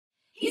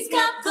He's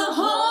got the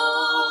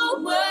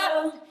whole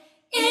world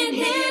in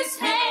his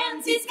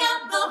hands. He's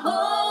got the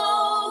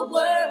whole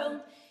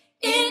world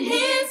in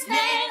his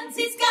hands.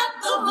 He's got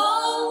the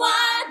whole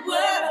wide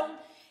world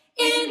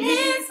in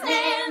his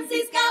hands.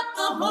 He's got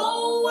the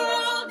whole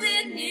world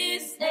in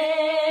his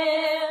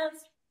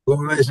hands.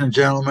 Hello, ladies and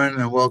gentlemen,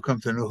 and welcome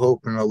to New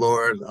Hope in the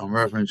Lord. I'm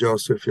Reverend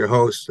Joseph, your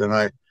host, and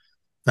I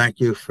thank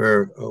you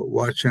for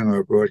watching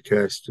our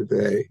broadcast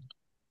today.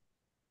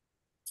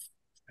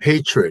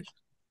 Hatred,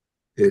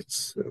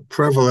 it's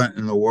prevalent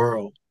in the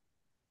world,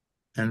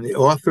 and the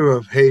author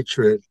of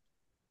hatred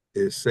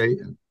is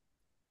Satan.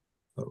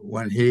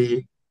 When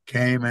he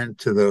came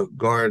into the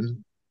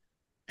garden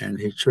and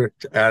he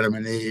tricked Adam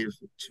and Eve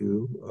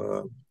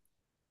to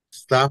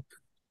stop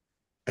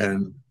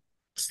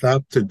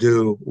to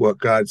do what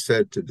God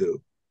said to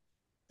do.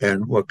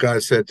 And what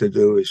God said to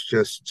do is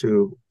just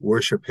to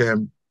worship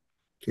him,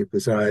 keep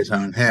his eyes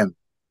on him.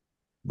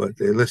 But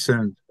they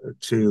listened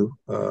to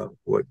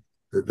what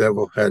the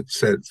devil had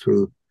said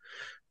through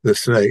the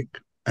snake,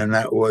 and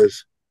that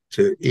was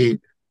to eat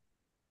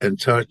and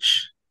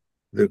touch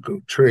the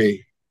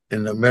tree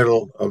in the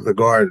middle of the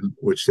garden,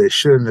 which they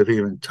shouldn't have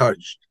even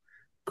touched,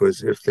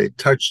 because if they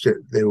touched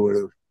it, they would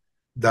have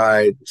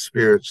died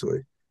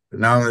spiritually. But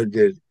not only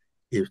did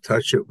Eve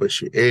touch it, but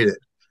she ate it.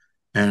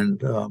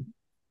 And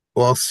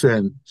all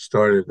sin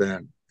started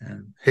then.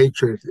 And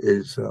hatred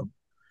is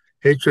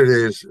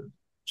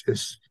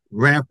just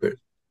rampant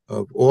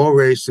of all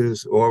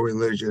races, all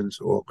religions,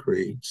 all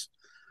creeds.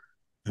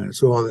 And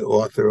it's all the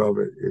author of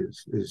it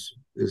is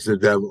the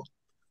devil.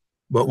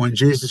 But when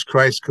Jesus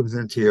Christ comes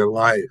into your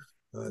life,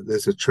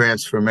 there's a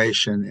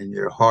transformation in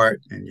your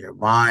heart and your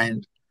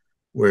mind,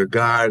 where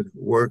God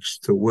works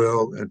to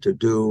will and to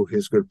do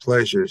his good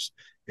pleasures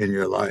in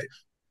your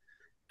life.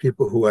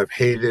 People who have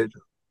hated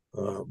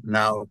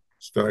now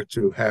start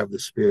to have the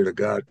Spirit of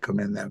God come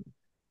in them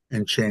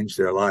and change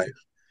their life.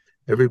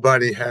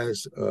 Everybody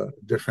has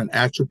different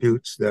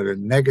attributes that are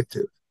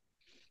negative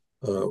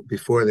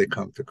before they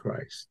come to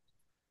Christ.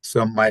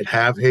 Some might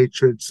have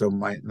hatred, some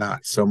might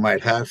not. Some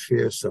might have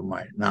fear, some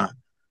might not.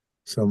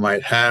 Some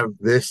might have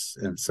this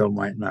and some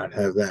might not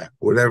have that,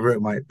 whatever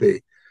it might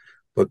be.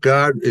 But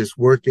God is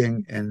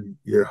working in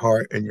your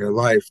heart and your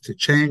life to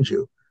change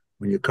you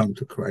when you come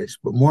to Christ.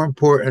 But more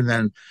important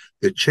than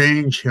the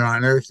change here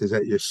on earth is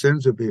that your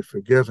sins will be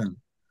forgiven.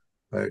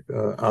 Like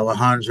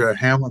Alejandra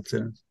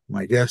Hamilton,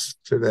 my guest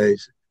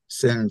today's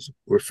sins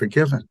were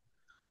forgiven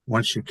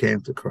once you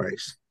came to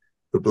Christ.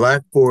 The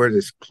blackboard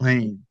is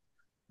clean.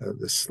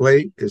 The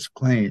slate is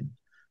clean,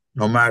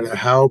 no matter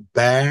how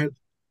bad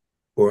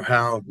or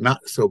how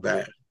not so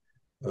bad.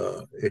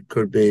 It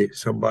could be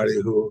somebody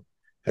who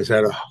has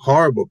had a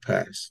horrible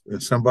past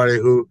and somebody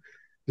who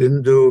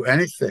didn't do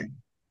anything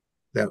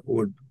that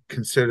would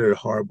consider a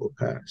horrible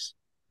past,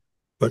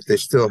 but they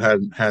still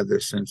hadn't had their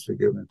sins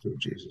forgiven through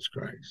Jesus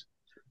Christ.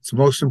 It's the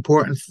most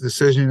important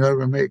decision you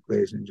ever make,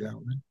 ladies and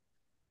gentlemen,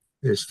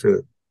 is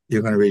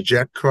you're going to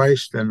reject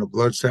Christ and the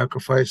blood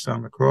sacrifice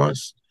on the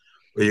cross,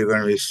 or you're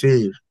going to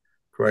receive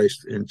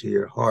Christ into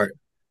your heart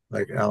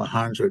like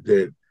Alejandra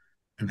did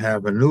and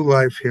have a new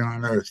life here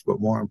on earth. But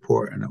more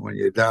important, when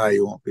you die,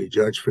 you won't be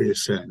judged for your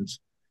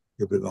sins.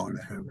 You'll be going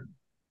to heaven.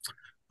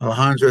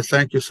 Alejandra,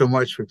 thank you so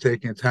much for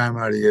taking time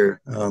out of your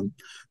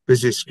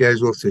busy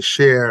schedule to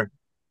share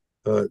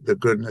the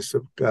goodness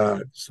of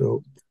God.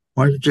 So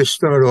why don't you just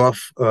start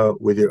off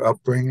with your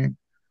upbringing?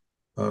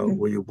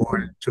 Were you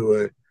born into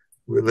a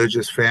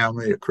religious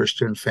family, a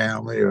Christian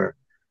family, or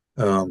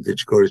did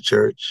you go to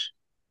church?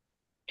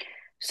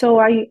 So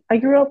I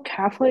grew up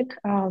Catholic,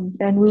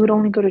 and we would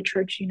only go to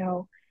church,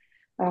 the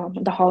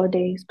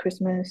holidays,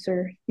 Christmas,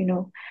 or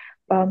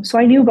so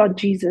I knew about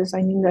Jesus.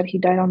 I knew that he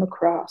died on the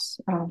cross,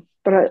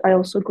 but I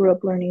also grew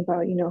up learning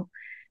about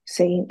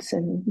saints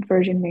and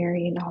Virgin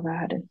Mary and all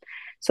that, and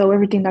so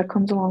everything that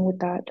comes along with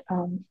that.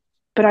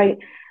 But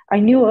I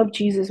knew of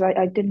Jesus.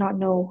 I did not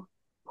know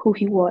who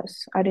he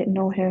was. I didn't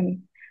know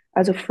him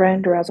as a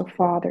friend or as a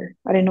father.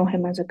 I didn't know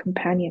him as a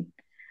companion.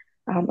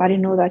 I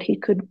didn't know that he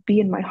could be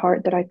in my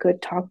heart, that I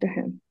could talk to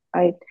him.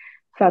 I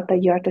thought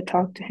that you had to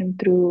talk to him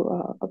through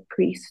a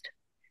priest,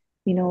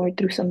 or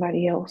through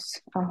somebody else.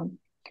 And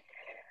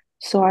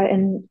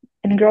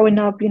growing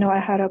up, I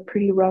had a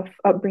pretty rough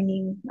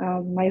upbringing.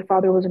 My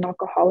father was an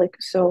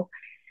alcoholic, so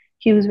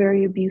he was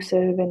very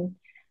abusive and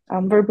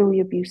verbally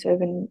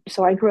abusive. And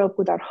so I grew up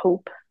without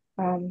hope.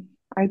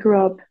 I grew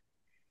up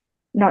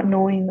not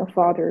knowing a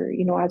father,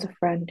 as a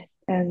friend.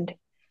 And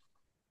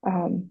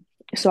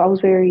so I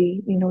was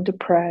very,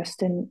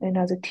 depressed and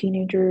as a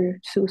teenager,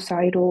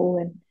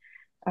 suicidal,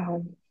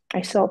 and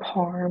I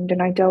self-harmed,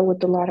 and I dealt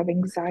with a lot of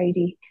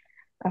anxiety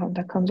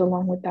that comes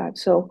along with that.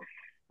 So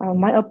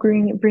my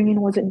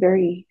upbringing wasn't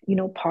very,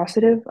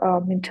 positive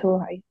until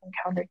I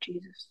encountered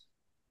Jesus.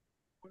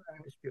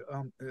 Ask you,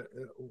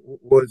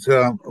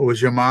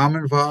 was your mom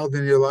involved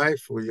in your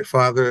life? Was your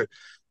father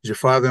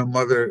and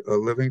mother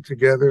living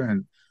together?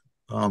 And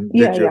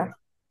Yeah, yeah.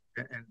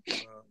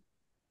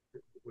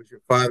 was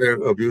your father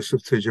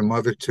abusive to your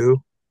mother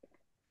too?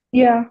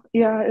 Yeah,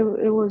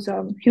 it was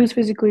he was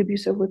physically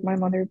abusive with my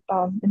mother,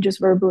 and just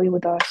verbally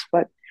with us,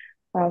 but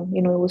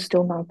it was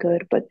still not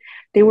good. But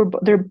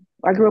they're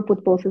I grew up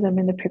with both of them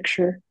in the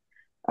picture.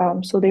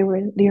 So they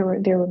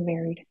were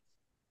married.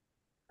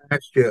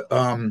 Ask you,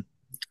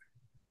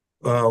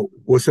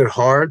 was it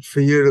hard for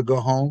you to go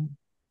home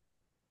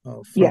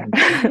Yeah. from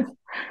church?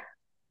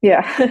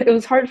 Yeah, it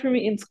was hard for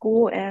me in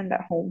school and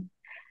at home,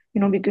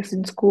 because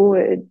in school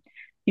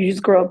you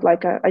just grow up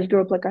I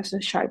grew up like as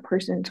a shy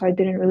person, so I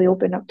didn't really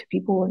open up to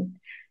people and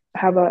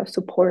have a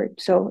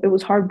support. So it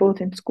was hard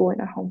both in school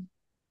and at home.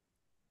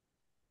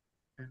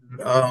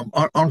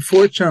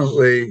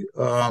 Unfortunately,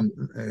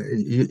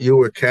 you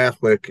were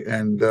Catholic,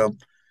 and uh,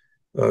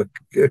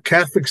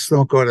 Catholics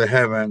don't go to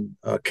heaven.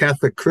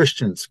 Catholic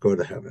Christians go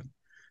to heaven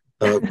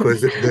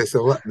because there's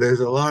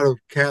a lot of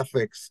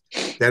Catholics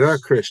that are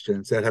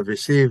Christians that have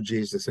received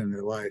Jesus in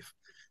their life,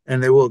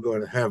 and they will go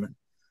to heaven.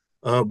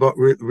 But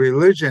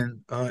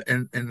religion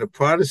in the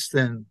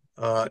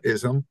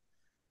Protestantism,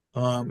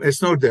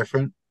 it's no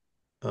different.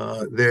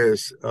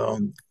 There's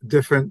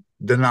different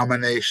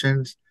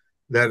denominations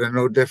that are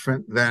no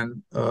different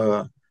than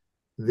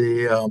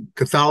the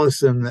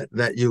Catholicism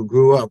that you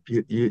grew up.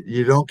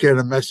 You don't get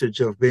a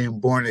message of being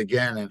born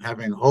again and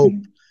having hope,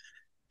 Mhm.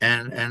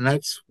 and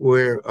that's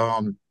where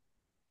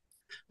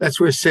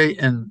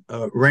Satan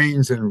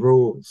reigns and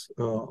rules,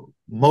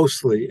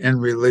 mostly in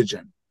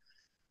religion,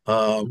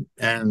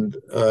 and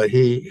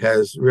he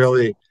has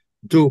really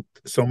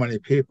duped so many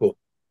people.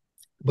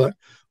 But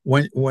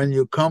when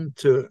you come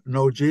to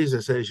know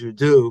Jesus as you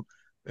do,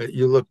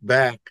 you look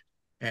back,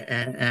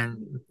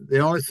 and the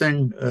only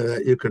thing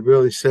that you could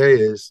really say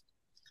is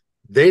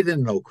they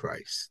didn't know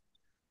Christ,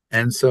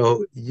 and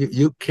so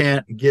you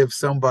can't give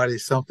somebody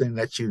something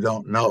that you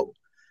don't know,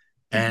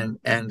 Mhm.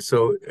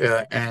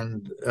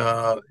 and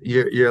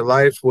your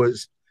life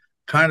was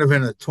kind of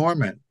in a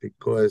torment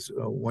because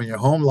when your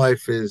home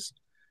life is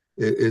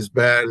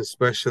bad,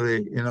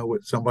 especially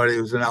with somebody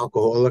who's an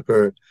alcoholic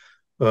or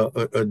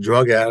a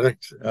drug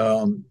addict,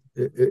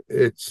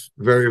 it's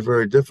very,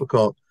 very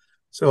difficult.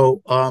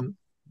 So,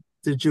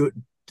 did you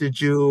did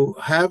you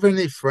have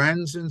any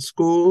friends in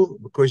school?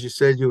 Because you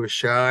said you were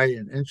shy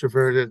and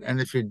introverted,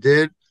 and if you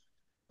did,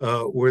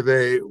 were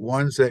they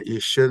ones that you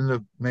shouldn't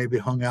have maybe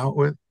hung out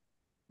with?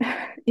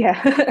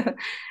 Yeah.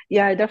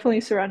 Yeah, I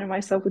definitely surrounded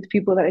myself with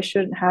people that I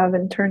shouldn't have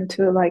and turned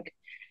to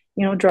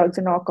drugs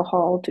and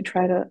alcohol to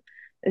try to,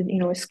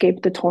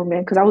 escape the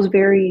torment because I was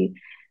very,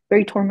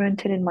 very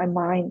tormented in my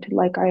mind.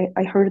 Like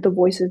I heard the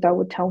voices that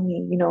would tell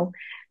me,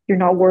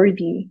 you're not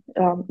worthy,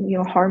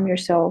 harm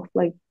yourself,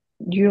 like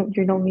you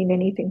don't mean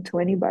anything to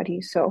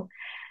anybody. So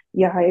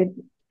yeah,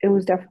 it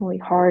was definitely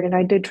hard. And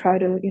I did try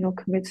to,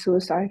 commit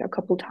suicide a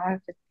couple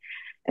times and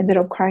ended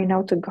up crying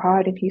out to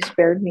God and he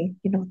spared me,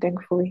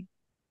 thankfully.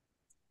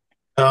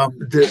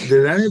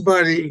 Did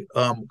anybody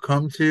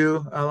come to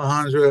you,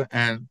 Alejandra,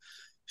 and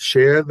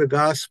share the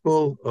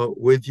gospel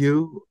with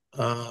you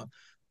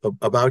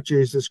about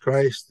Jesus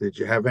Christ? Did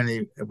you have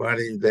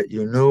anybody that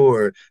you knew,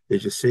 or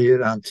did you see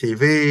it on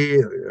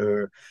TV,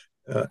 or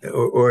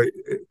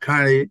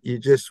kind of you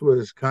just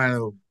was kind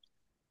of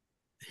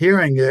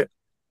hearing it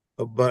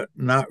but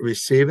not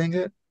receiving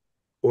it,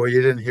 or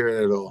you didn't hear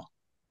it at all?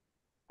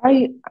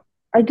 I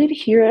I did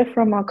hear it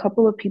from a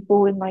couple of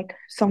people and like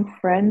some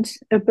friends,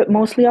 but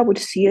mostly I would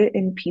see it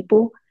in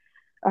people.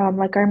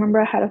 Like I remember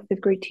I had a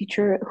fifth grade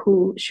teacher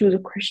who she was a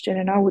Christian,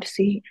 and I would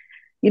see,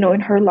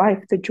 in her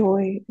life the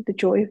joy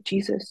of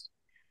Jesus,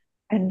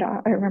 and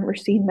I remember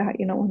seeing that,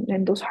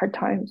 in those hard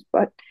times.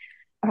 But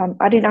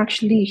I didn't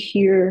actually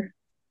hear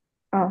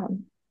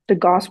the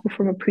gospel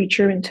from a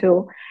preacher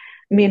until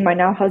me and my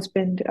now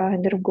husband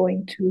ended up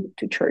going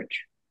to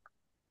church.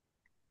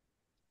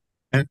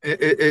 And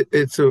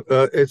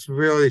it's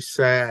really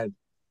sad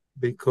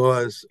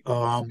because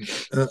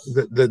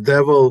the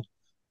devil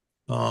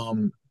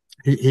um,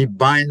 he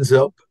binds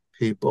up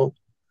people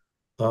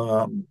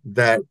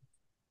that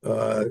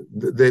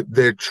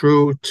they're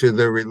true to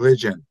their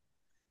religion,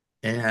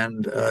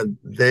 and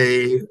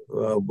they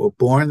were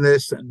born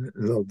this and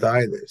they'll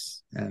die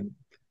this, and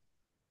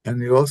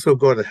you also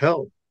go to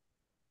hell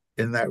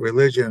in that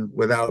religion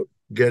without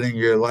getting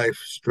your life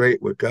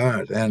straight with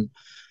God,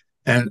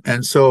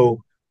 and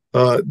so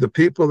the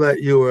people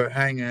that you were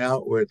hanging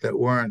out with that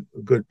weren't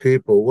good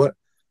people, what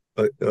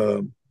uh,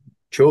 uh,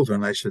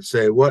 children, I should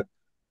say, what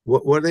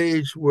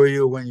age were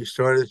you when you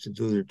started to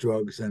do the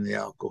drugs and the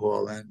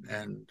alcohol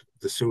and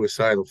the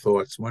suicidal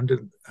thoughts?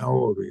 How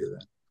old were you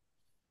then?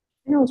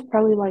 I was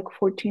probably like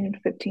 14 and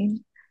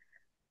 15.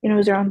 It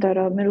was around that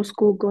middle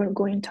school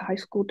going into high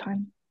school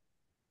time.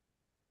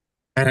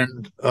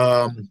 And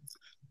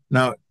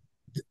now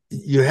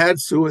you had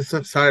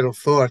suicidal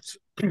thoughts,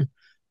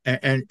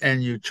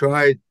 and you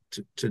tried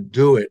to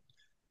do it.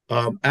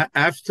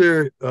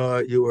 After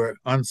you were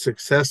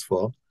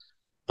unsuccessful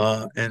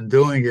in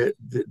doing it,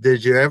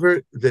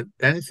 did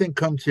anything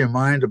come to your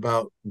mind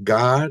about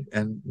God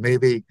and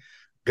maybe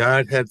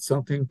God had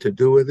something to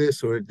do with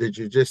this, or did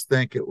you just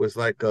think it was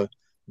like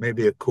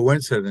maybe a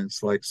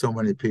coincidence, like so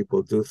many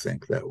people do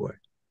think that way?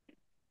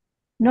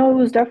 No, it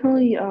was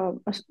definitely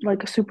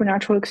like a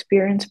supernatural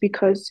experience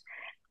because,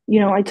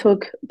 I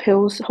took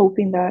pills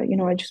hoping that,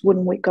 I just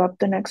wouldn't wake up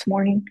the next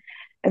morning.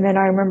 And then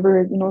I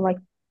remember, like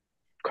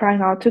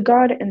crying out to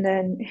God and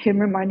then him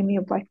reminding me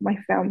of like my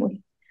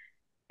family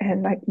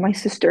and like my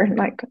sister and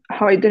like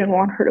how I didn't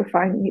want her to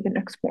find me the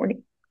next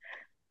morning.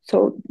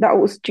 So that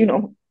was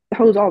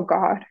all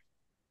God.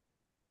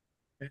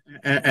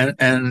 And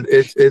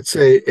it's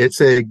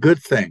a good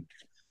thing.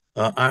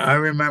 I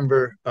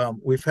remember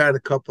we've had a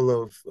couple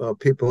of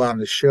people on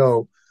the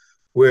show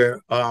where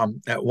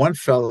that one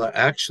fella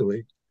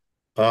actually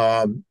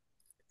um,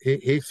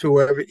 he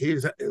threw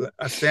he's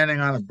standing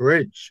on a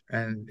bridge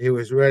and he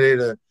was ready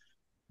to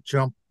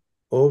jump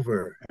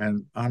over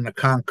and on the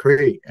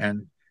concrete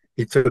and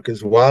he took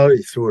his wallet,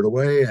 he threw it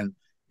away, and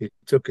he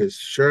took his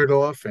shirt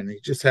off and he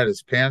just had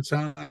his pants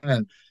on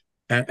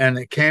and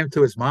it came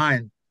to his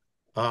mind,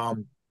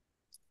 um,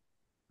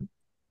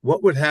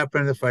 what would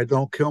happen if I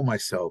don't kill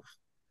myself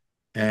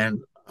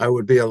and I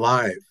would be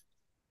alive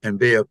and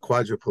be a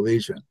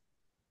quadriplegic.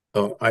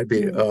 I'd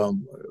be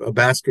Mm, a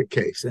basket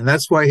case, and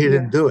that's why he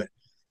didn't yeah. do it.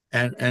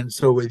 And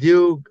so with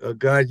you,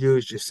 God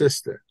used your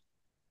sister,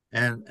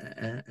 and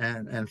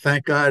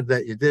thank God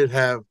that you did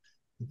have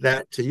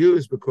that to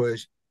use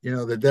because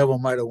the devil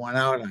might have went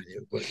out on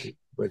you,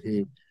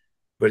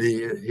 but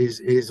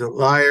he's a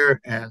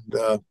liar, and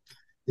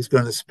he's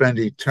going to spend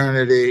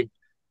eternity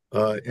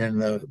in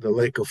the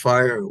lake of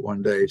fire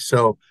one day.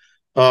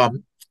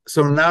 Um,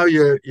 so now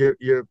you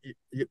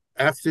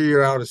after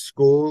you're out of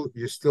school,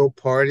 you're still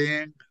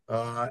partying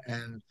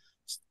and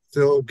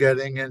still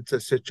getting into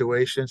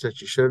situations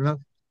that you shouldn't have.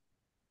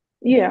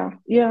 Yeah.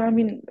 Yeah. I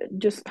mean,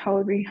 just how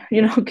every,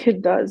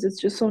 kid does. It's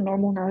just so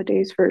normal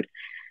nowadays for,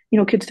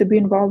 kids to be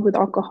involved with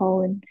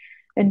alcohol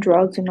and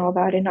drugs and all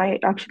that. And I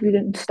actually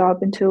didn't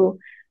stop until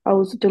I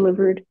was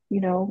delivered,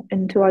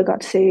 until I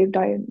got saved.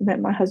 I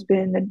met my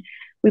husband and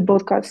we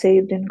both got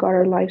saved and got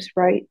our lives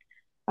right.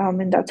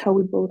 And that's how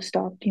we both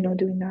stopped,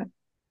 doing that.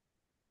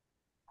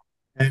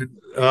 And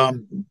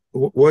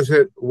was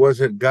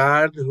it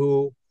God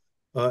who,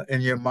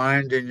 in your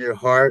mind, in your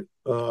heart,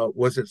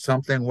 was it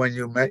something when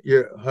you met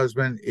your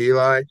husband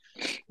Eli?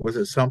 Was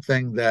it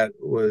something that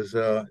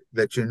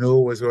you knew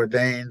was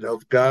ordained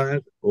of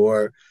God,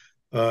 or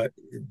uh,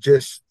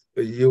 just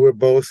you were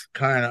both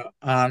kind of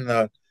on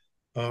the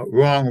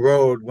wrong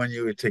road when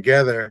you were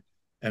together,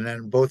 and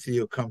then both of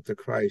you come to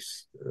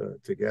Christ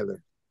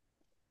together?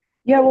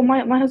 Yeah, well,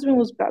 my husband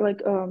was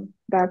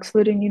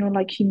backslidden,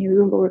 like he knew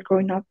the Lord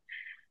growing up.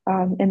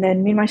 And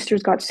then me and my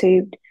sisters got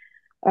saved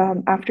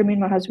after me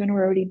and my husband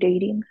were already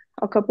dating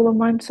a couple of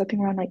months, I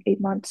think around like 8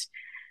 months.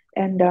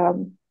 And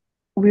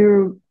we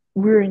were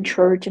we were in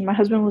church, and my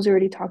husband was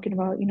already talking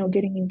about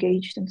getting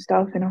engaged and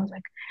stuff. And I was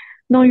like,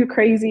 "No, you're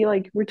crazy!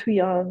 Like we're too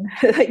young.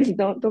 Like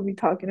don't be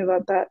talking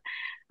about that."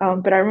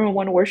 But I remember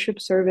one worship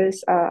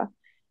service. I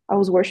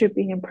was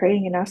worshiping and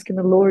praying and asking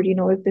the Lord,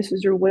 if this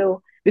is your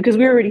will, because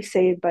we were already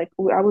saved. Like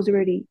I was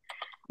already,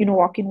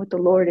 walking with the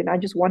Lord, and I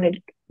just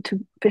wanted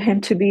for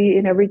Him to be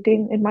in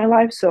everything in my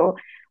life. So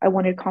I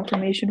wanted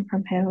confirmation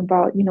from Him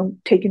about,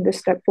 taking this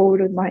step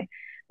forward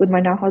with my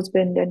now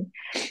husband. And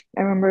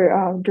I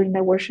remember during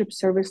that worship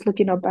service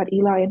looking up at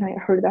Eli, and I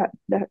heard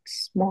that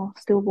small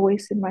still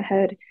voice in my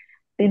head,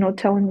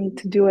 telling me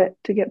to do it,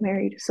 to get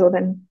married. So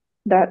then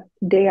that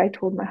day I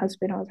told my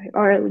husband, I was like,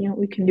 all right,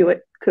 we can do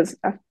it because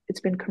it's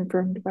been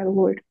confirmed by the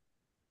Lord.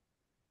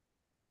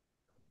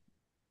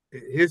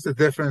 Here's the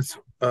difference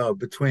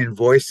between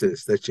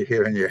voices that you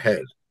hear in your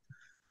head.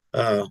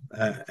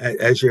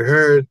 As you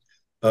heard,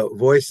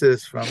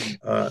 voices from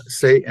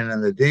Satan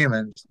and the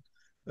demons,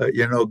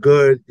 you're no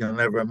good, you'll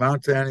never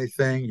amount to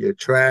anything, you're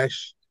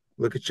trash,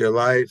 look at your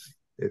life,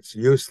 it's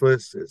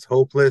useless, it's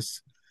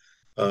hopeless,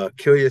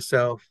 kill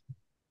yourself,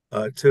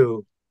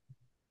 too.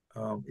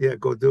 Yeah,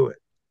 go do it.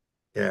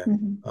 Yeah.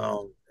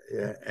 Mm-hmm.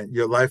 Yeah, and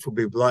your life will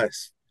be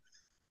blessed.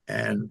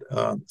 And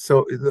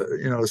so,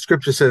 the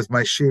scripture says,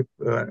 "My sheep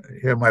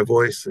hear my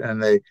voice,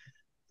 and they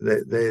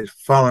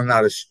follow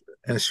not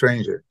a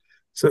stranger."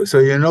 So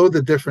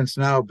the difference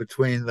now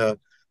between the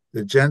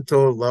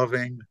gentle,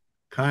 loving,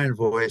 kind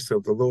voice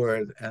of the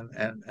Lord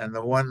and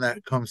the one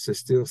that comes to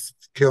steal,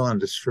 kill, and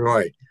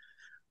destroy.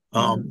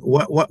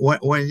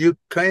 Mm-hmm. When you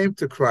came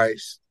to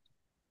Christ,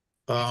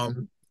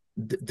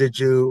 did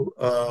you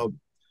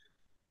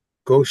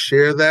go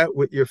share that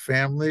with your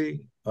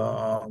family,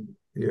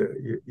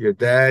 your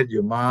dad,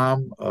 your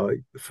mom,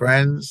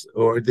 friends,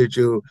 or did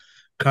you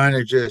kind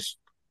of just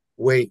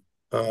wait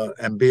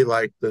and be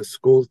like the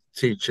school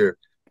teacher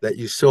that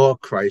you saw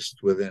Christ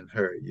within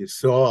her? You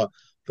saw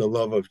the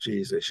love of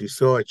Jesus. You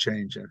saw a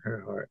change in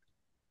her heart.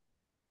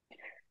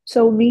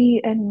 So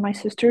me and my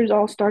sisters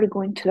all started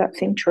going to that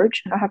same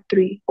church, and I have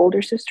three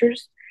older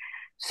sisters.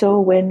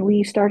 So when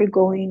we started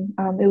going,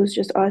 it was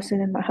just us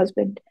and then my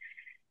husband.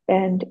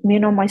 And me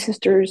and all my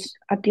sisters,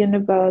 at the end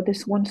of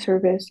this one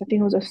service, I think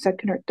it was a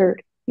second or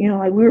third,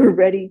 like we were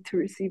ready to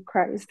receive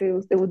Christ.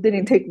 It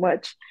didn't take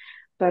much.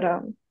 But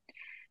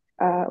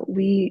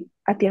we,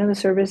 at the end of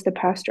the service, the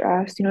pastor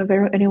asked, if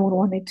anyone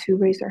wanted to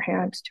raise their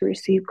hands to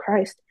receive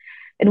Christ.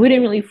 and we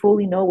didn't really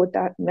fully know what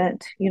that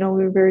meant. We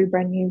were very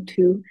brand new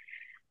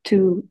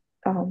to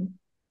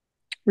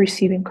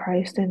receiving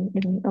Christ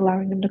and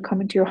allowing them to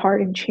come into your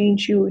heart and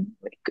change you and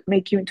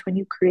make you into a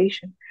new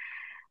creation.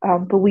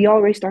 But we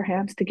all raised our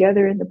hands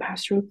together, and the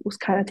pastor was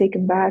kind of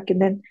taken back. And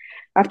then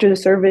after the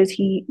service,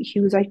 he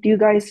was like, can you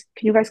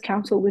guys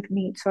counsel with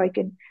me so I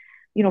can,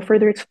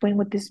 further explain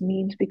what this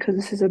means, because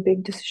this is a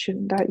big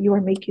decision that you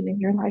are making in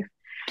your life.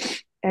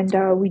 And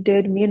we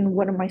did. Me and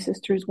one of my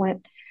sisters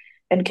went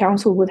and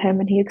counseled with him,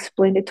 and he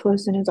explained it to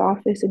us in his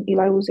office, and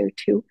Eli was there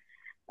too.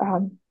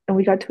 And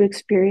we got to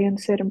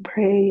experience it and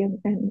pray,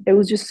 and it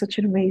was just such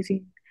an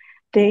amazing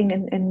thing.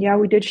 And yeah,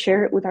 we did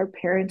share it with our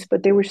parents,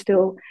 but they were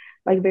still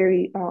like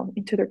very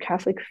into their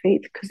Catholic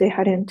faith, because they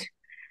hadn't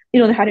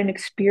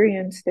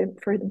experienced it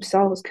for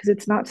themselves, because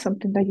it's not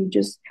something that you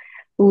just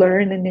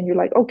learn and then you're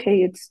like,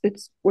 okay,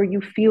 it's where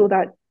you feel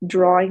that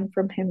drawing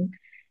from him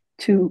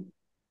to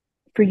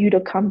for you to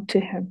come to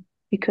him,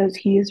 because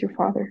he is your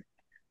father.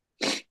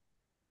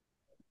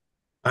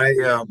 I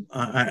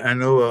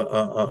know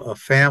a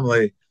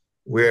family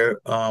where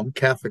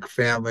Catholic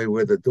family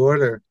where the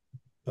daughter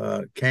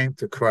came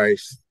to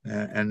Christ,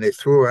 and they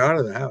threw her out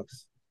of the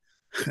house.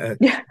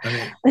 Yeah. I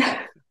mean,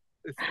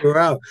 they threw her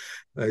out.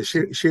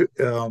 She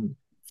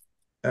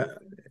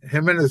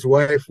him and his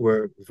wife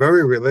were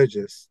very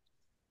religious,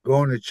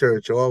 going to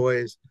church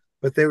always,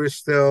 but they were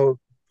still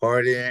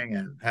partying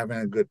and having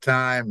a good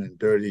time and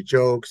dirty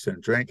jokes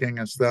and drinking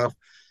and stuff.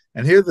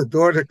 And here the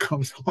daughter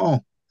comes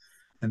home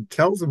and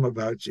tells them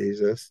about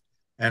Jesus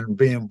and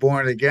being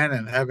born again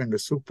and having a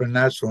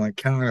supernatural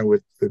encounter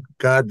with the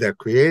God that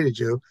created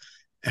you.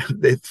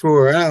 And they threw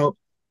her out,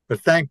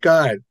 but thank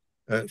God,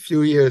 a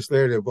few years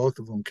later, both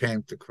of them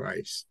came to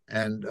Christ.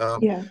 And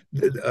Yeah.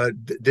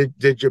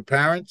 did your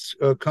parents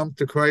come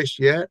to Christ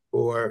yet,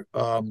 or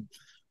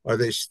are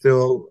they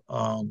still,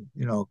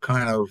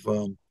 kind of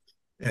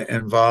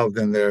involved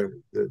in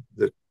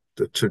the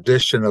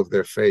tradition of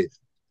their faith?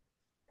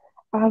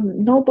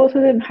 No, both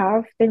of them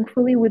have,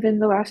 thankfully, within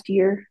the last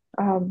year.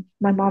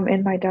 My mom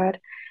and my dad,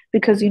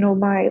 because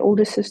my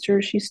oldest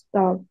sister, she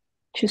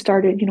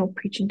started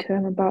preaching to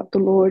them about the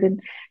Lord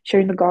and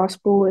sharing the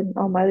gospel, and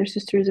all my other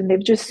sisters, and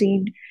they've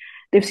seen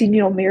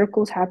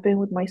miracles happen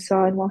with my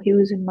son while he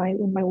was in my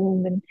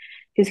womb, and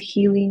his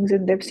healings,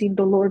 and they've seen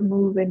the Lord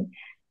move in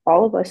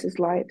all of us'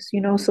 lives.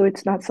 So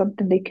it's not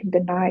something they can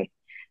deny.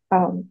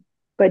 Um,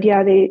 but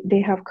yeah,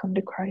 they have come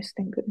to Christ,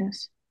 thank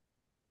goodness.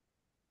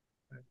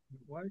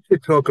 Why don't you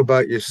talk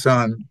about your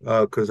son?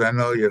 Because I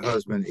know your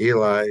husband,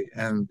 Eli,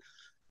 and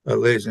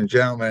ladies and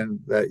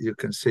gentlemen, that you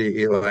can see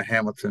Eli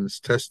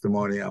Hamilton's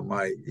testimony on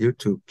my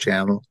YouTube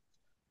channel.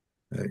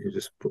 You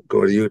just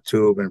go to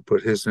YouTube and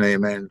put his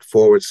name in /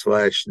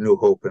 New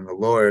Hope in the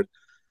Lord.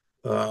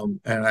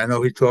 And I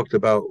know he talked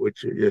about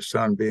with your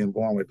son being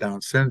born with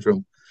Down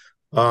syndrome.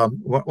 Why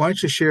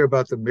don't you share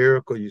about the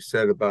miracle you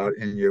said about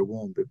in your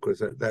womb?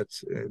 Because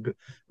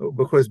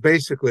because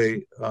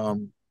basically,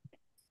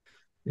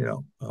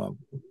 the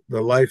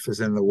life is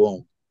in the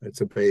womb.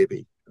 It's a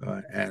baby.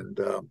 And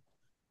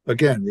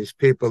again, these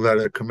people that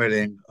are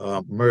committing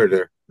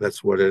murder,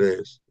 that's what it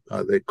is.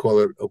 They call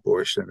it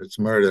abortion. It's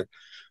murder.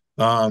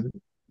 Um,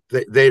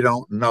 they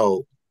don't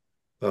know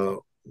uh,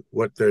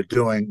 what they're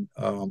doing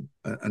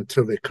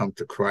until they come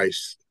to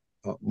Christ.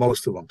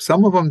 Most of them.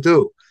 Some of them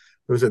do.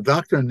 There was a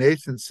Dr.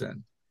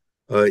 Nathanson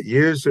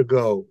years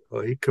ago.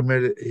 He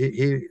committed,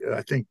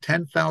 I think,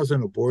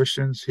 10,000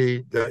 abortions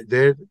he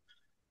did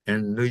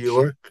in New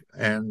York,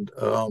 and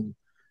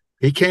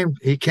he came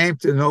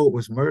to know it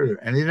was murder,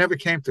 and he never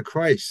came to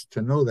Christ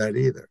to know that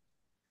either.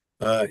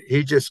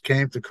 He just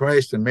came to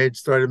Christ and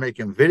started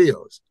making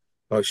videos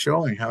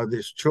showing how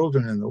there's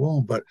children in the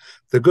womb. But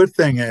the good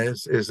thing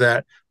is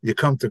that you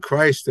come to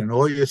Christ and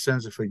all your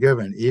sins are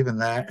forgiven, even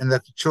that, and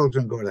that the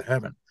children go to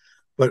heaven.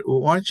 But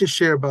why don't you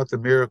share about the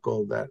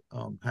miracle that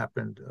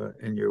happened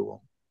in your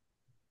womb?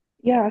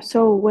 Yeah,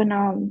 so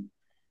when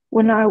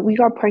we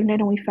got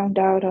pregnant and we found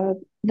out,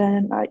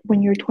 then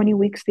when you're 20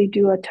 weeks, they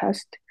do a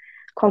test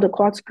called a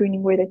quad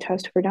screening, where they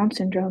test for Down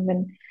syndrome,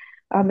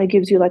 and it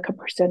gives you like a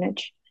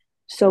percentage.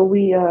 So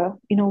we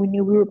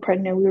knew we were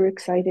pregnant, we were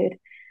excited,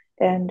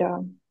 and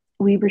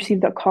we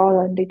received that call,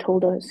 and they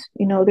told us,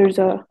 there's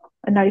a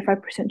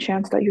 95%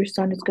 chance that your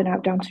son is going to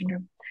have Down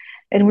syndrome.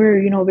 And we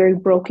were, very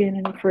broken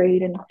and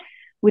afraid, and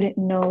we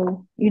didn't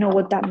know,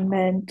 what that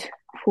meant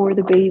for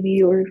the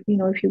baby, or,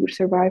 if he would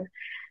survive.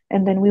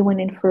 And then we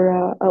went in for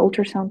a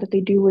ultrasound that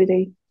they do, where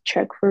they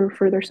check for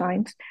further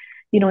signs,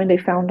 and they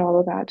found all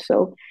of that.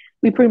 So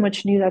we pretty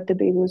much knew that the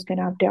baby was going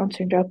to have Down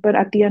syndrome. But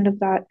at the end of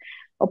that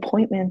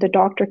appointment, the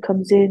doctor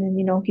comes in,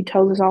 and he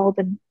tells us all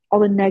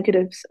the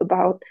negatives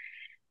about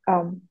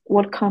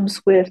what comes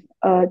with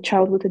a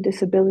child with a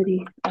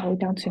disability, with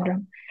Down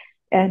syndrome.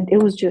 And it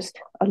was just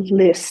a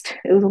list.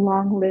 It was a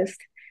long list.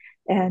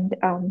 And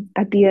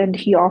at the end,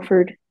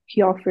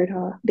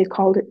 they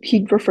called it,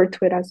 he referred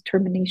to it as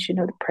termination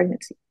of the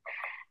pregnancy.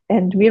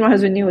 And me and my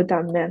husband knew what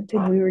that meant,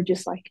 and we were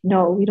just like,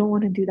 no, we don't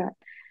want to do that.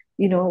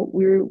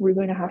 We're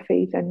going to have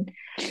faith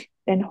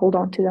and hold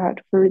on to that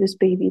for this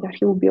baby, that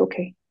he will be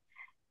okay.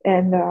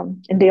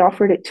 and they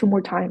offered it two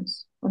more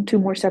times on two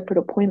more separate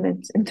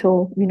appointments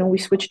until we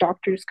switched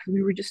doctors because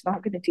we were just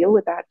not going to deal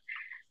with that,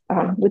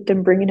 with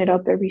them bringing it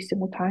up every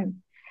single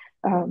time.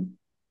 Um,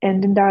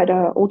 and in that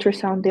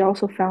ultrasound, they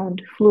also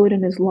found fluid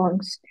in his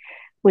lungs,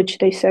 which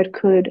they said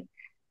could,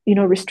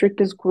 restrict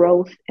his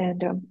growth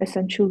and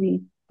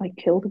essentially like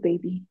kill the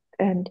baby.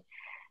 And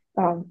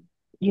um,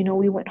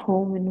 we went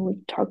home and we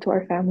talked to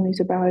our families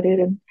about it,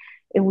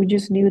 and we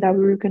just knew that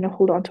we were going to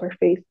hold on to our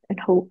faith and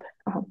hope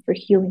for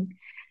healing.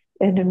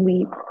 And then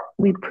we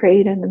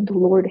prayed, and then the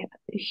Lord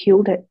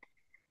healed it.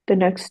 The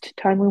next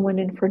time we went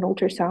in for an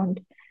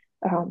ultrasound,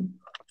 um,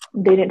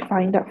 they didn't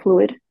find that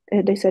fluid.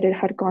 They said it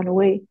had gone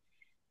away.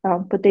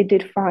 But they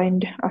did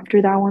find,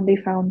 after that one, they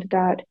found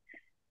that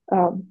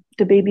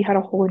the baby had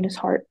a hole in his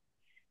heart.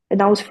 And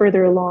that was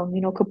further along,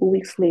 a couple of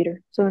weeks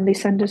later. So then they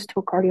sent us to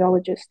a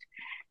cardiologist.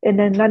 And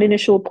then that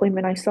initial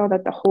appointment, I saw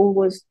that the hole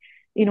was,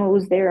 it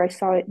was there. I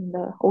saw it in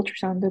the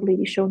ultrasound the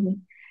lady showed me.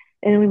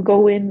 And then we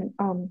go in,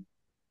 and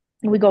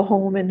we go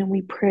home, and then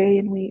we pray,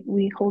 and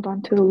we hold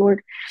on to the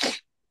Lord.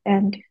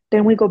 And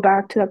then we go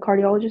back to that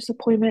cardiologist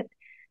appointment,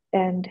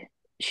 and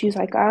she's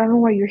like, I don't know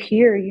why you're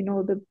here.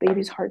 The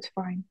baby's heart's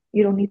fine.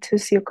 You don't need to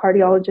see a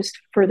cardiologist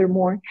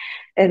furthermore.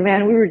 And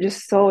man, we were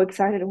just so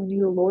excited, and we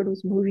knew the Lord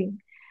was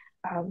moving.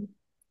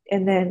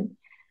 And then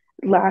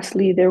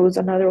lastly, there was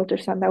another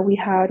ultrasound that we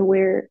had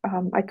where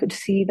I could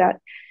see that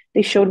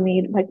they showed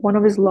me like one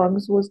of his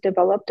lungs was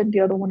developed and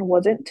the other one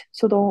wasn't.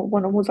 So the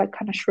one was like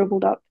kind of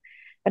shriveled up.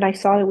 And I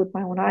saw it with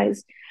my own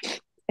eyes.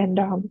 And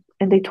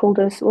they told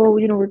us, oh,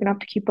 we're gonna have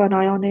to keep an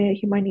eye on it.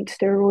 He might need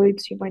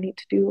steroids. He might need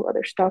to do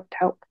other stuff to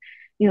help,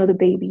 the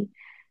baby.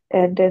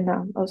 And then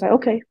I was like,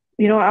 okay,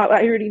 I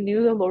already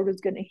knew the Lord was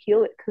gonna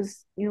heal it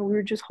because we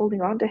were just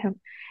holding on to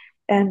him.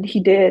 And he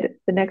did.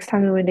 The next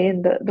time we went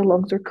in, the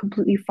lungs were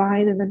completely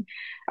fine. And then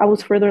I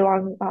was further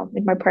along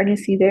in my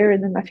pregnancy there.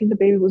 And then I think the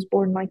baby was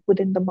born like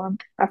within the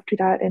month after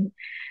that. And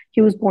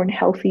he was born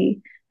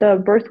healthy. The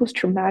birth was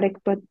traumatic,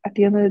 but at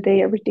the end of the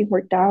day, everything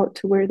worked out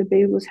to where the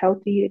baby was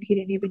healthy and he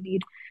didn't even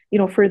need,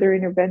 further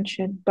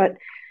intervention. But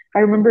I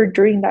remember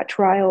during that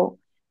trial,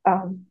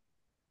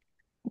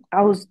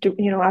 I was, at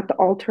the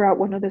altar at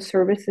one of the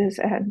services,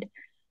 and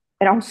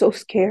I was so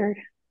scared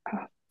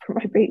for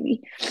my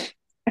baby.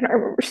 And I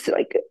remember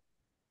like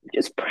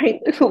just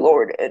praying to the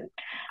Lord, and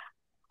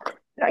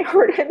I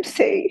heard him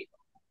say,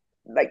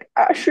 like,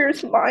 Asher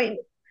is mine.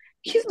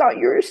 He's not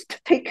yours to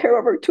take care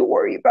of or to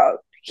worry about.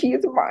 He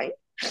is mine.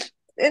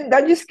 And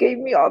that just gave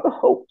me all the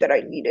hope that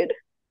I needed.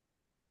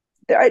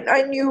 That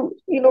I knew,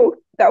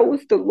 that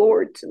was the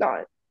Lord's,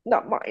 not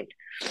mine.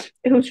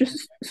 It was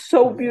just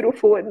so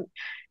beautiful, and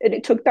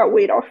it took that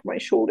weight off my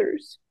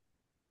shoulders.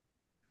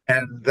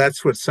 And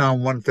that's what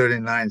Psalm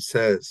 139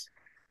 says.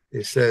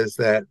 It says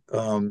that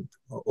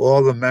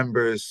all the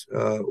members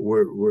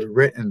were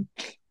written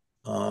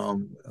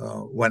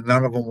when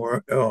none of them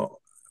were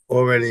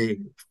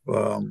already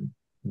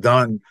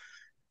done,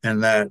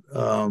 and that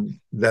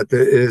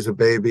there is a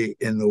baby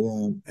in the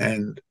womb,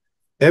 and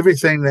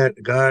everything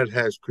that God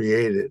has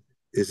created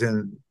is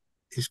in.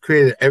 He's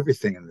created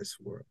everything in this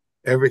world,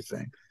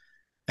 everything,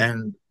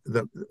 and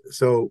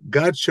so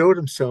God showed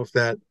Himself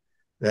that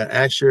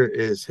Asher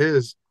is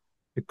His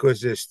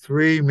because there's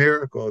three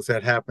miracles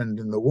that happened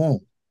in the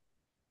womb,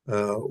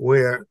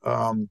 where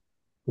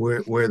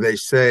they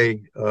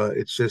say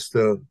it's just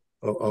a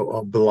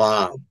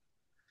blob,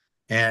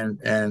 and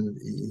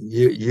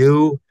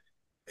you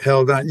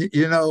held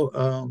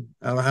on.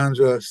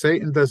 Alejandra,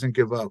 Satan doesn't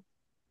give up.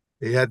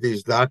 He had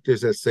these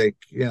doctors that say,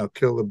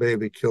 kill the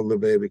baby, kill the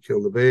baby,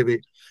 kill the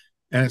baby,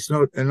 and it's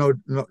no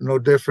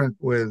different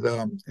with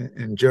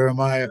in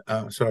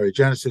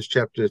Genesis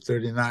chapter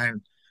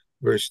 39,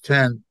 verse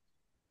 10,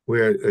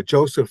 where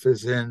Joseph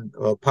is in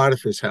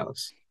Potiphar's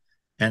house,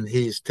 and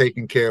he's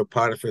taking care of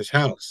Potiphar's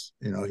house.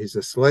 He's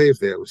a slave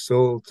there, was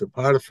sold to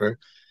Potiphar,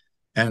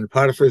 and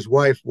Potiphar's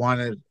wife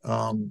wanted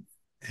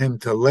him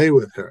to lay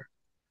with her,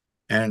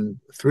 and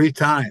three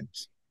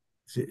times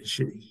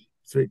she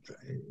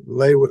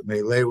lay with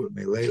me, lay with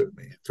me, lay with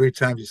me. Three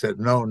times he said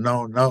no,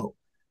 no, no,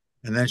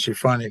 and then she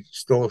finally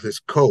stole his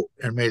coat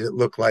and made it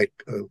look like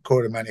a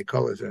coat of many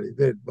colors that he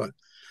did. But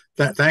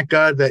thank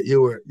God that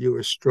you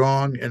were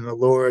strong in the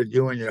Lord,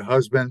 you and your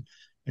husband,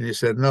 and you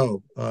said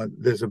no.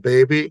 There's a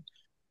baby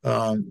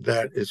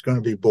that is going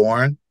to be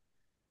born,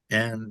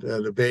 and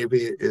the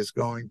baby is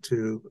going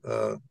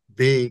to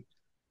be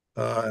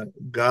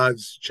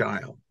God's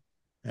child,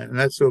 and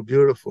that's so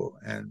beautiful.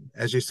 And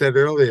as you said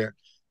earlier,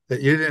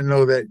 that you didn't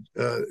know that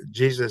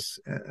Jesus,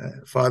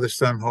 Father,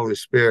 Son, Holy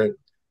Spirit,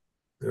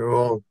 they're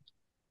all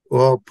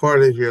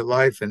part of your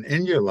life and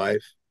in your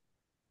life,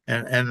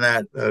 and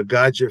that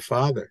God's your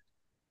Father.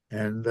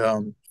 And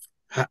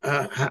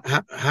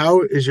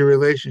how is your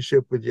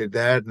relationship with your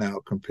dad now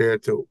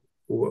compared to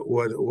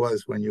what it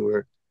was when you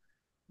were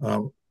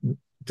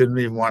didn't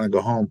even want to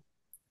go home?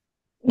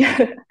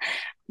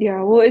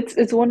 Yeah, well,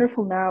 it's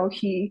wonderful now.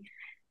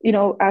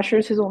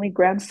 Asher's his only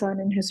grandson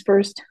and his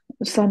first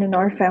son in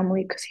our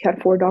family because he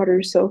had four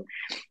daughters. So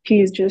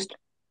he's just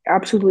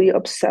absolutely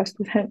obsessed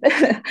with him.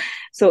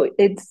 So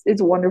it's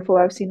wonderful.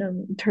 I've seen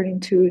him turn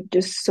into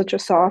just such a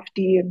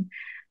softie and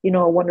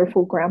a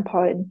wonderful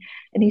grandpa, and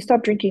he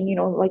stopped drinking,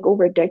 like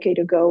over a decade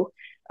ago.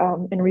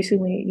 And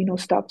recently,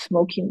 stopped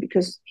smoking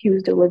because he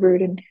was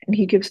delivered, and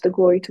he gives the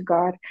glory to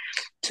God.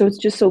 So it's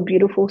just so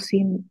beautiful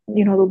seeing,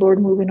 the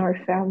Lord move in our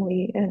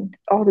family, and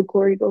all the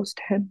glory goes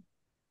to him.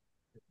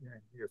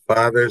 Your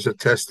father's a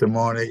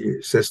testimony,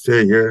 your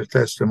sister, you're a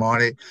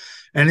testimony.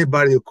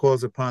 Anybody who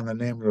calls upon the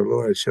name of the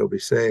Lord shall be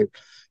saved.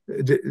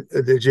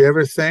 Did you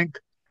ever think,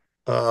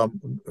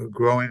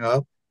 growing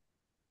up,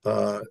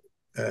 uh,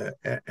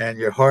 and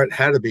your heart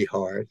had to be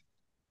hard,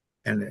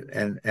 and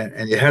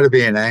you had to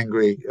be an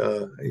angry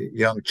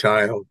young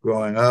child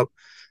growing up,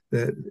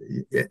 that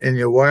in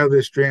your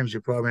wildest dreams,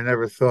 you probably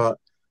never thought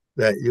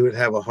that you would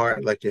have a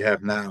heart like you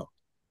have now,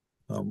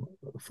 um,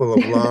 full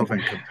of love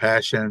and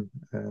compassion.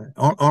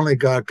 Only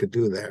God could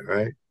do that,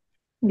 right?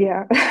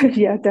 Yeah,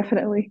 yeah,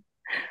 definitely.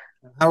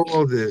 How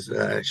old is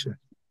Asher?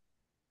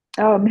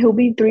 He'll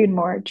be 3 in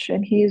March,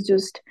 and he is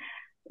just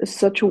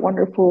such a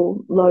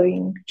wonderful,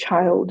 loving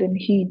child, and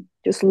he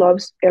just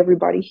loves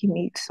everybody he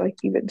meets, like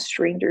even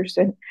strangers.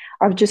 And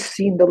I've just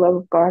seen the love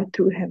of God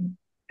through him.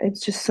 It's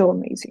just so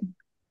amazing.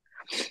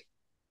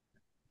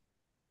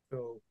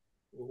 So,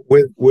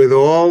 with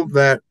all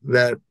that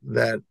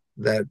the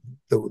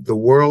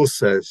world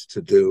says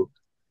to do,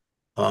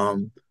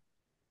 um,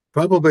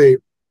 probably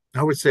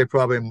I would say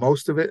probably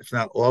most of it, if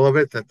not all of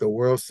it, that the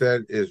world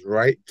said is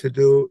right to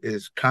do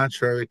is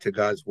contrary to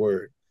God's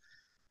word.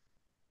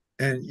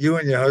 And you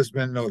and your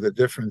husband know the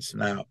difference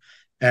now.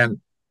 And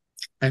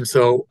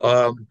so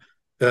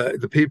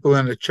the people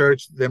in the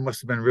church, they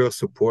must have been real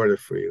supportive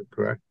for you,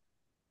 correct?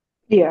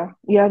 Yeah,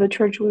 yeah. The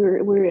church we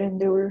were in,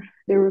 they were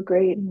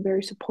great and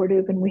very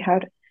supportive, and we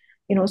had,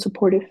 a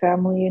supportive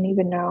family. And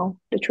even now,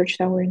 the church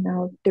that we're in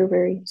now, they're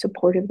very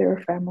supportive. They're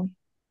a family.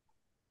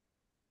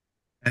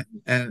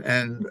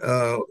 And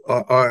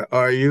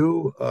are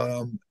you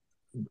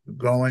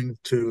going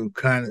to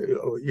kind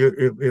of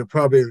you're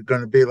probably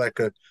going to be like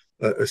a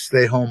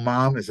stay home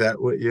mom? Is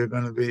that what you're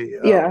going to be?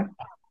 Yeah,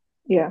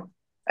 yeah.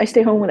 I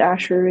stay home with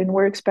Asher, and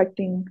we're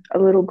expecting a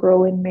little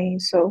girl in May.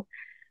 So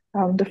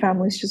the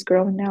family's just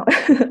growing now.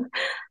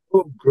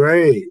 Oh,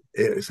 great!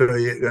 So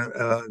you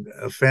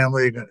a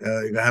family.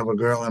 You're gonna have a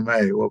girl in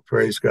May. Well,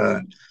 praise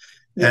God.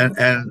 Yeah.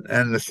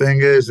 And the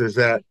thing is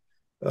that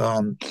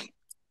um,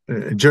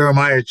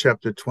 Jeremiah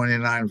chapter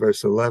 29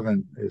 verse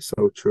 11 is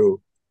so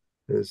true.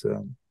 Is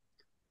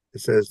It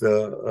says,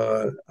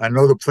 I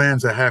know the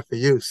plans I have for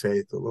you,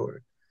 saith the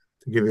Lord,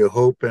 to give you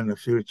hope in the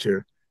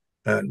future,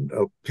 and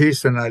a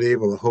peace and not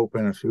evil, a hope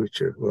in the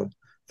future. Well,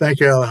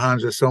 thank you,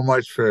 Alejandra, so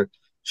much for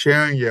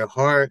sharing your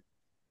heart.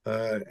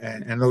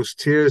 And those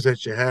tears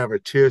that you have are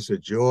tears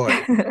of joy.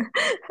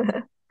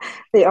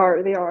 They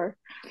are.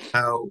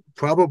 Now,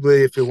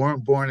 probably if you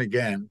weren't born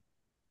again,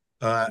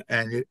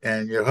 and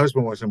your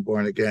husband wasn't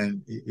born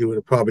again, you would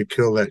have probably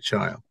killed that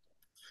child.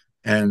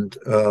 And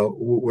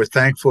we're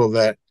thankful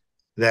that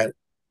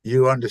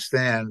you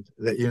understand,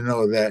 that you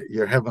know that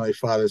your heavenly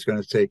Father is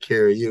going to take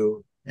care of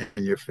you and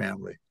your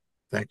family.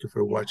 Thank you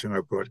for Yeah. watching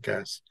our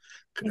broadcast.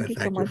 Thank you so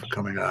Thank you for much.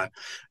 coming on.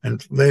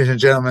 And ladies and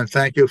gentlemen,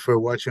 thank you for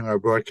watching our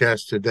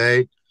broadcast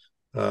today.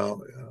 Uh,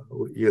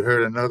 you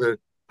heard another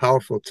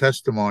powerful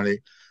testimony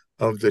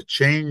of the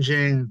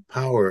changing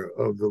power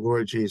of the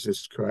Lord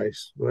Jesus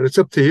Christ. But it's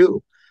up to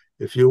you.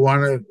 If you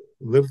want to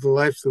live the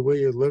life the way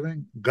you're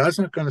living, God's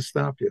not going to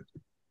stop you.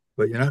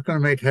 But you're not going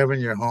to make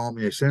heaven your home.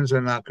 Your sins are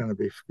not going to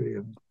be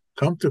forgiven.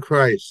 Come to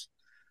Christ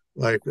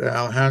like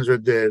Alejandra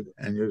did,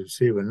 and you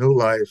receive a new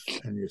life,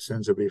 and your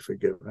sins will be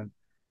forgiven.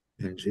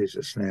 In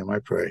Jesus' name I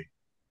pray.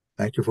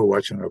 Thank you for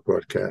watching our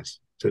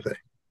broadcast today.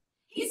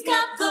 He's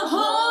got the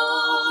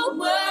whole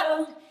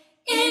world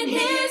in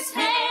his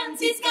hands.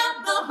 He's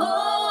got the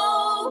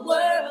whole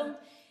world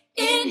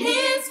in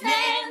his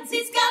hands.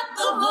 He's got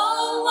the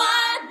whole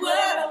wide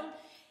world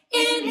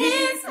in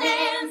his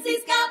hands.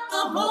 He's got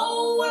the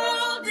whole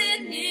world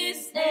in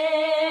his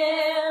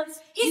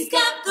hands. He's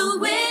got the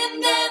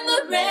wind and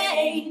the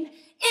rain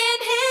in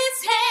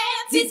his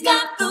hands. He's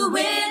got the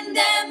wind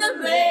and the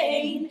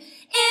rain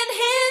in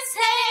his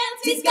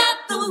hands. He's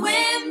got the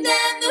wind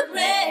and the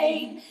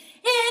rain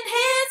in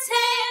his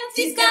hands.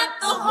 He's got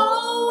the whole